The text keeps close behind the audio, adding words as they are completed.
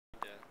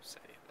say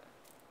that.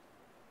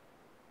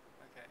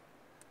 Okay.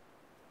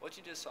 What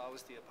you just saw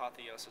was the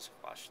apotheosis of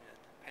Washington,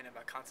 painted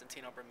by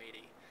Constantino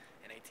Brumidi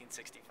in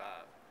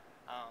 1865.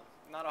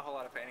 Not a whole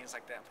lot of paintings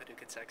like that in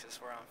Paducah,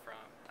 Texas, where I'm from.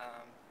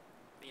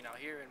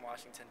 Here in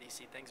Washington,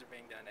 D.C., things are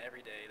being done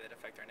every day that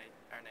affect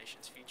our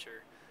nation's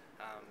future.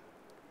 Um,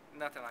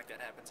 Nothing like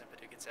that happens in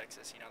Paducah,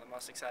 Texas. The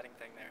most exciting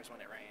thing there is when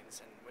it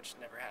rains, and which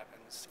never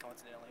happens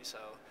coincidentally.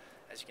 So,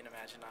 as you can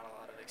imagine, not a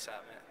lot of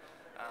excitement.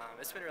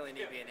 It's been really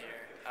neat being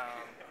here.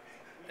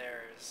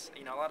 There's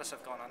a lot of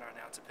stuff going on right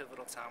now. It's a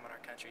pivotal time in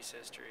our country's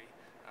history.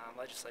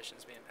 Legislation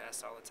is being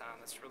passed all the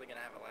time that's really going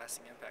to have a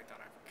lasting impact on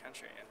our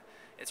country, and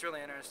it's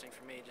really interesting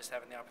for me just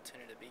having the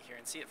opportunity to be here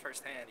and see it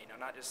firsthand.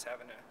 Not just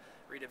having to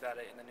read about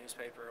it in the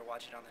newspaper or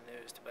watch it on the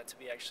news, but to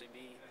actually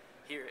be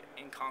here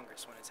in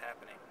Congress when it's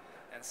happening.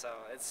 And so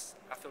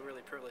I feel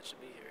really privileged to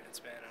be here.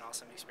 It's been an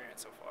awesome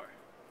experience so far.